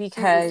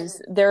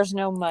 because there's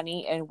no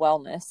money in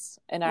wellness,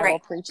 and I will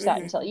preach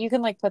that until you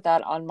can put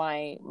that on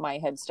my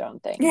headstone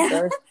thing.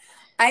 Yeah.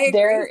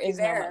 There is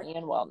no money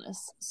in wellness,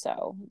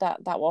 so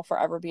that will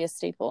forever be a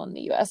staple in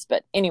the U.S.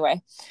 But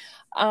anyway,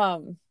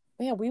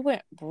 we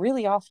went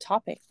really off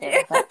topic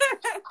there. But,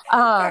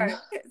 sorry.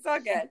 It's all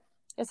good.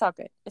 It's all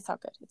good.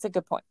 It's a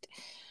good point.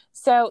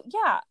 So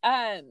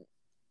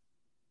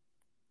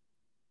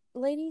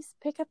ladies,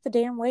 pick up the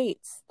damn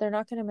weights. They're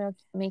not going to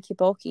make you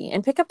bulky.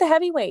 And pick up the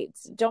heavy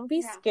weights. Don't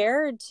be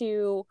scared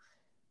to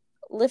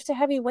lift a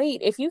heavy weight.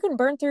 If you can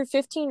burn through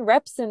 15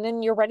 reps and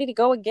then you're ready to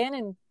go again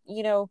in,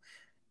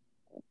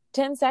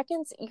 10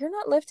 seconds, you're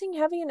not lifting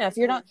heavy enough.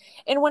 You're not.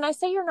 And when I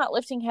say you're not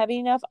lifting heavy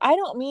enough, I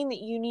don't mean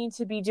that you need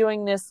to be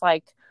doing this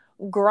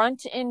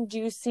grunt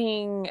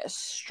inducing,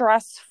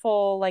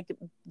 stressful,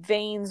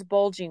 veins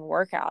bulging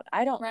workout.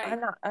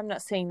 I'm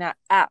not saying that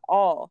at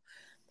all.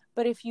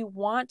 But if you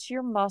want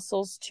your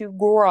muscles to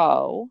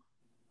grow,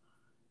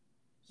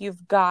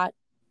 you've got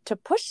to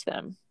push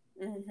them.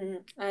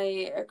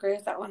 I agree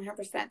with that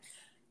 100%.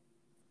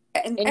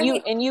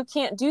 And you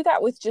can't do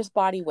that with just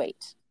body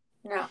weight.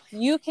 No.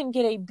 You can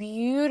get a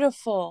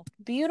beautiful,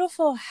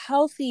 beautiful,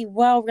 healthy,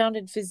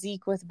 well-rounded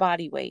physique with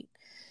body weight.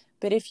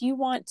 But if you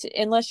want to,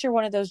 unless you're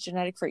one of those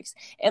genetic freaks,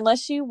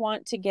 unless you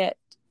want to get,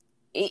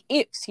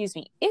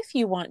 if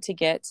you want to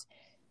get,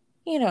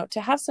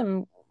 to have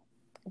some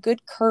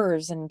good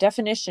curves and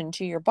definition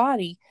to your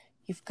body,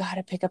 you've got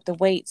to pick up the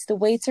weights. The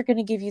weights are going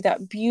to give you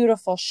that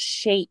beautiful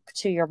shape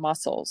to your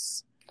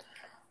muscles.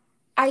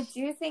 I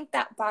do think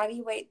that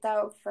body weight,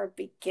 though, for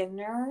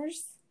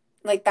beginners,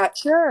 like that's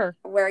Sure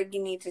where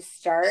you need to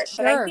start.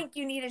 Sure. But I think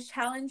you need to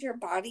challenge your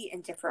body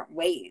in different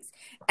ways.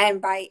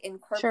 And by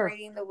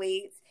incorporating the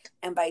weights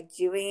and by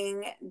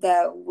doing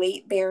the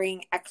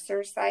weight-bearing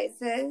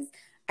exercises,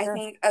 I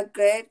think a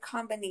good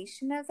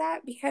combination of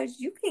that, because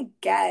you can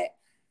get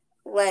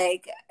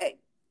like a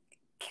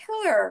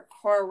killer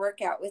core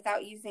workout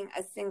without using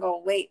a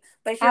single weight.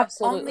 But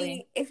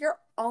if you're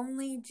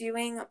only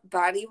doing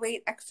body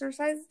weight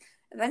exercises,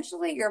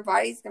 eventually your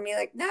body's gonna be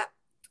like, nah,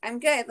 I'm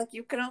good. Like,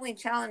 you can only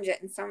challenge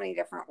it in so many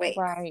different ways.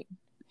 Right.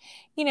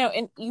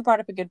 And you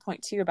brought up a good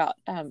point too about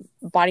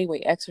body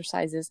weight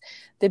exercises.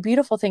 The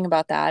beautiful thing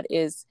about that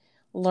is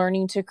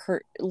learning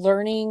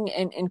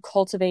and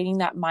cultivating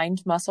that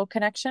mind muscle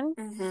connection.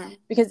 Mm-hmm.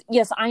 Because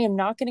yes, I am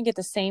not going to get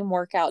the same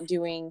workout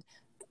doing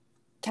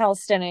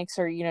calisthenics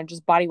or,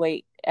 just body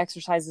weight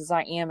exercises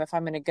I am if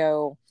I'm going to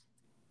go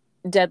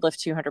deadlift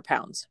 200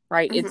 pounds,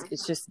 right? Mm-hmm.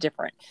 It's just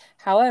different.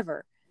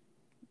 However,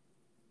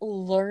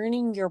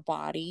 learning your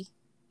body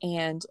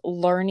and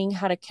learning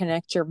how to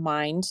connect your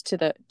mind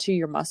to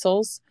your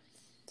muscles,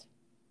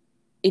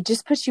 it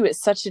just puts you at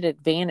such an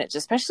advantage,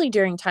 especially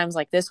during times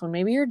like this when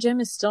maybe your gym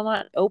is still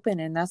not open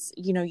and that's,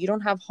 you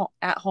don't have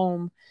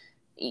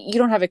you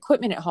don't have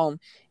equipment at home.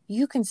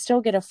 You can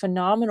still get a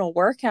phenomenal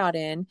workout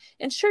in,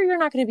 and sure, you're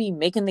not going to be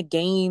making the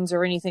gains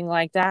or anything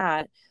like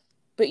that,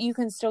 but you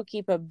can still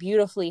keep a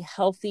beautifully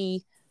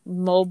healthy,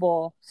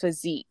 mobile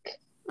physique,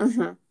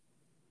 mm-hmm.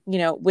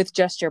 With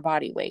just your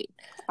body weight.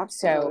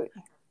 Absolutely.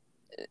 So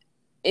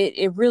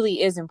it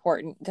really is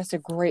important. That's a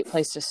great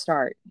place to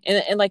start.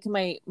 And like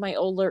my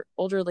older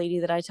lady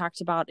that I talked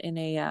about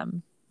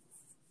in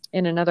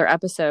another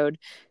episode,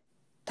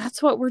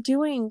 that's what we're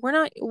doing.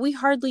 We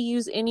hardly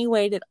use any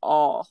weight at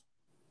all.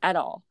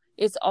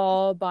 It's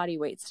all body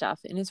weight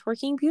stuff, and it's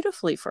working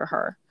beautifully for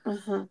her.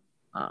 Mm-hmm.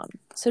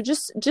 So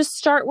just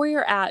start where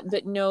you're at,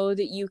 but know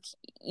that you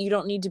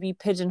don't need to be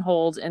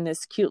pigeonholed in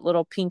this cute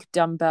little pink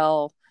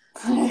dumbbell,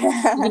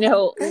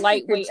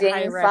 lightweight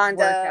high rep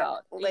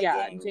workout.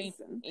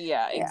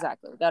 Yeah,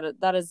 exactly.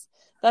 That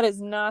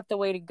is not the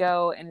way to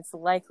go, and it's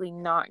likely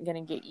not going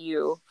to get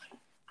you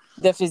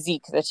the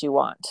physique that you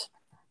want.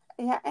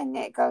 Yeah, and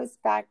it goes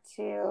back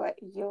to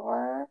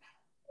your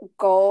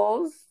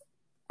goals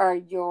are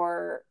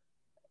your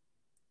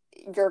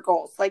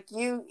goals. Like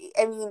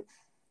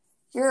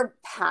your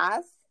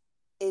path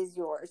is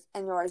yours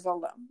and yours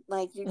alone.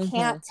 Like, you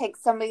can't take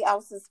somebody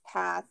else's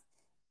path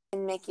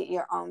and make it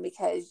your own,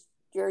 because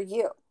you're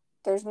you.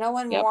 There's no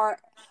one more.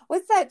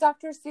 What's that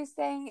Dr. Seuss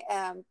saying?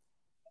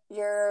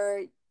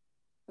 You're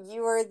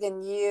youer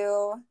than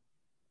you.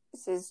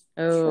 This is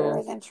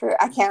truer than true.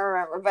 I can't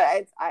remember,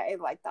 but I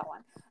like that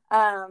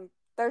one.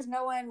 There's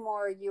no one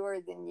more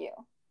youer than you.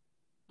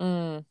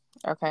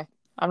 Okay.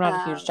 I'm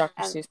not a huge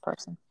Dr. Seuss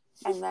person.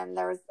 And then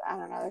there was, I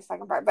don't know, the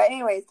second part. But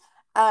anyways,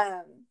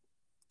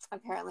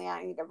 apparently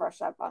I need to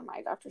brush up on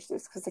my Dr.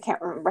 Seuss because I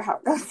can't remember how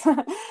it goes.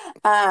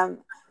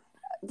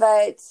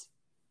 But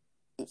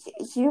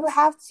you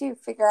have to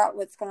figure out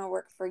what's going to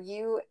work for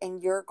you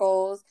and your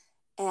goals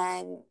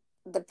and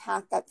the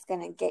path that's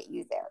going to get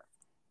you there.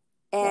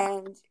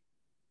 And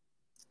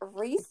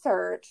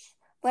research,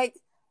 like,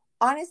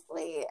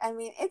 honestly, I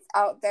mean, it's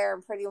out there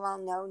pretty well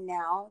known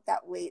now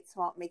that weights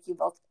won't make you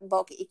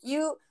bulky.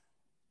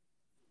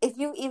 If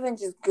you even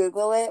just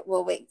Google it,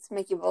 will weights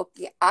make you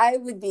bulky? I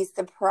would be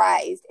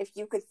surprised if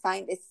you could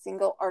find a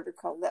single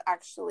article that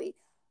actually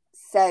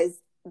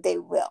says they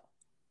will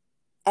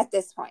at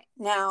this point.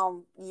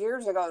 Now,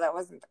 years ago, that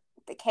wasn't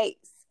the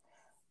case.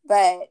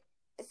 But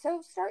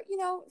so start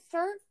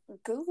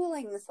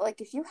Googling this. Like,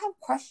 if you have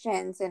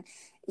questions and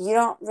you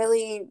don't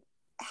really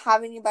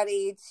have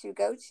anybody to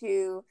go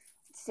to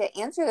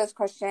answer those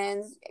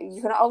questions,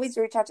 you can always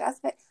reach out to us,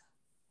 but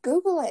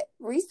Google it,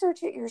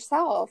 research it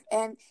yourself.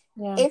 And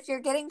if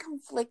you're getting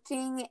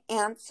conflicting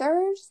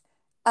answers,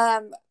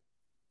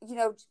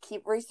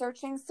 keep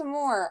researching some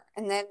more,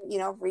 and then,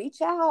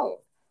 reach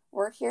out.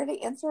 We're here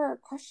to answer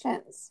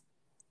questions.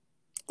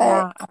 But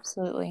yeah,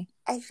 absolutely.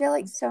 I feel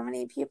like so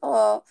many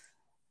people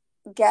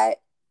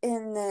get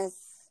in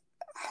this,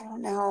 I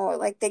don't know,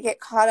 like they get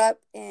caught up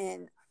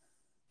in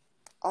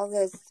all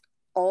this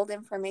old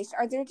information,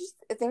 or they're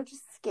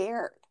just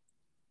scared,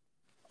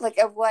 like,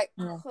 of what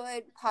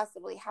could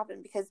possibly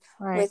happen, because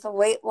with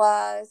weight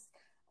loss,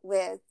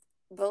 with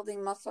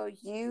building muscle,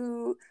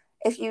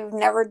 if you've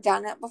never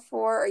done it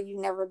before or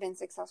you've never been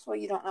successful,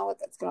 you don't know what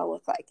that's going to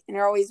look like. And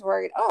you're always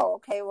worried, oh,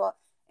 okay, well,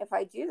 if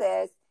I do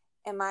this,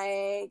 am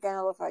I going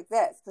to look like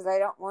this? Because I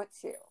don't want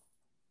to.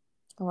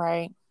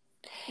 Right.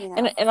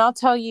 And I'll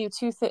tell you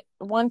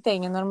one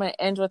thing, and then I'm going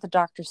to end with a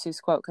Dr.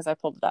 Seuss quote because I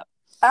pulled it up.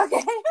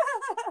 Okay.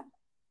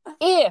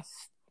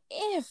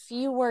 If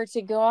you were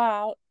to go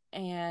out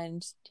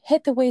and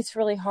hit the weights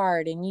really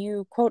hard and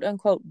you quote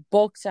unquote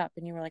bulked up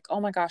and you were like, oh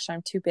my gosh,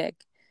 I'm too big.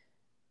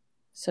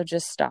 So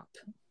just stop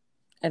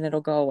and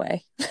it'll go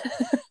away.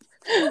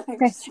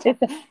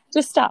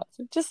 Just stop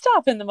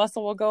and the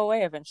muscle will go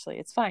away eventually.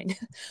 It's fine.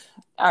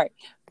 All right.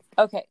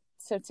 Okay.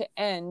 So to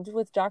end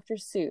with Dr.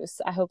 Seuss,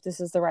 I hope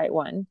this is the right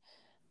one.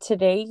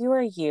 Today you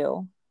are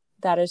you.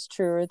 That is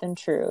truer than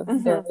true.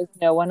 Mm-hmm. There is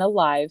no one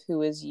alive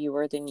who is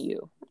youer than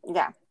you.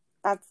 Yeah.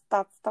 That's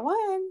the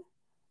one.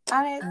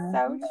 And it's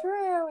so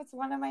true. It's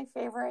one of my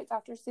favorite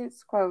Dr.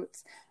 Seuss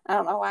quotes. I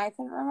don't know why I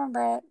couldn't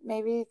remember it.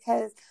 Maybe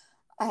because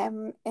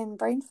I'm in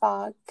brain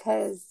fog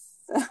because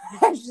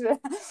I should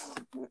have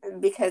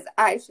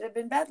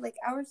been in bed like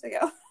hours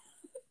ago.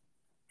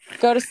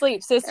 Go to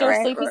sleep, sister.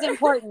 Right, sleep is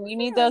important. You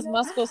need those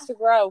muscles to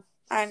grow.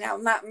 I know.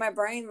 My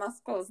brain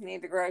muscles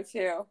need to grow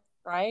too.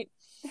 Right?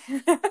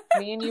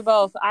 Me and you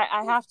both.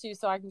 I have to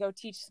so I can go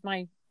teach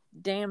my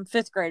damn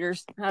 5th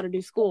graders how to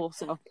do school.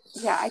 So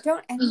yeah, I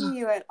don't envy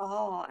you at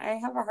all. I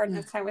have a hard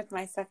enough time with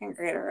my 2nd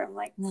grader. I'm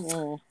like,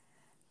 no,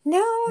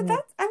 I'm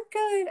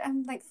good.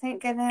 I'm like,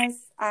 thank goodness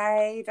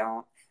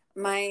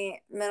my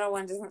middle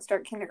one doesn't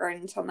start kindergarten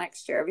until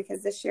next year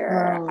because this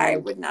year I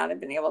would not have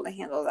been able to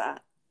handle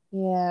that.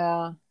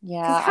 Yeah.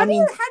 How do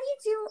you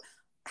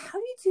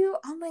do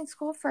online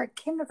school for a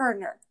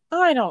kindergartner?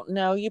 I don't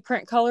know. You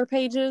print color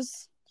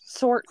pages,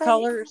 sort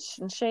colors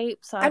and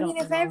shapes. I don't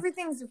know. If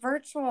everything's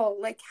virtual,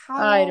 like how?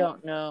 I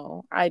don't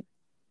know. I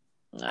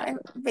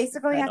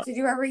basically have to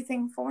do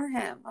everything for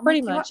him.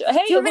 Pretty much. Do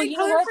you want me to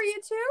color for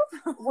you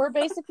too? We're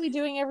basically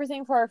doing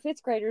everything for our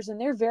 5th graders, and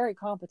they're very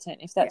competent.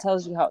 If that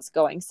tells you how it's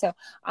going, so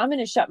I'm going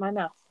to shut my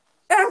mouth.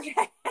 Okay.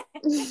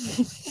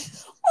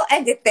 We'll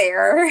end it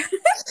there.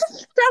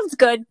 Sounds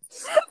good.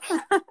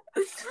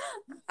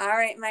 All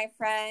right, my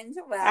friend.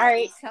 Well, all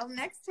right. Until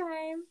next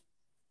time.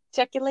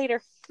 Check you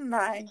later.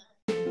 Bye.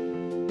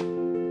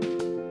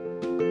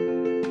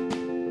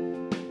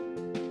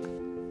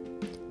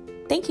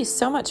 Thank you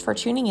so much for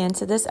tuning in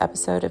to this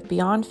episode of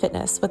Beyond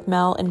Fitness with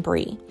Mel and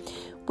Bree.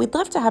 We'd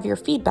love to have your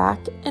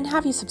feedback and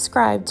have you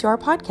subscribe to our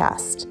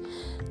podcast.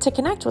 To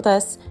connect with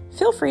us,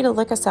 feel free to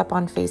look us up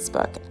on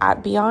Facebook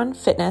at Beyond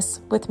Fitness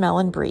with Mel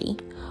and Bree,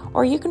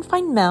 or you can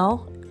find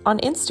Mel on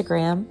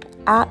Instagram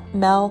at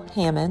Mel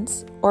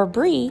Hammonds or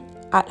Bree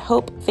at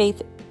Hope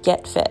Faith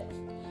Get Fit.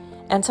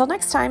 Until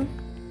next time.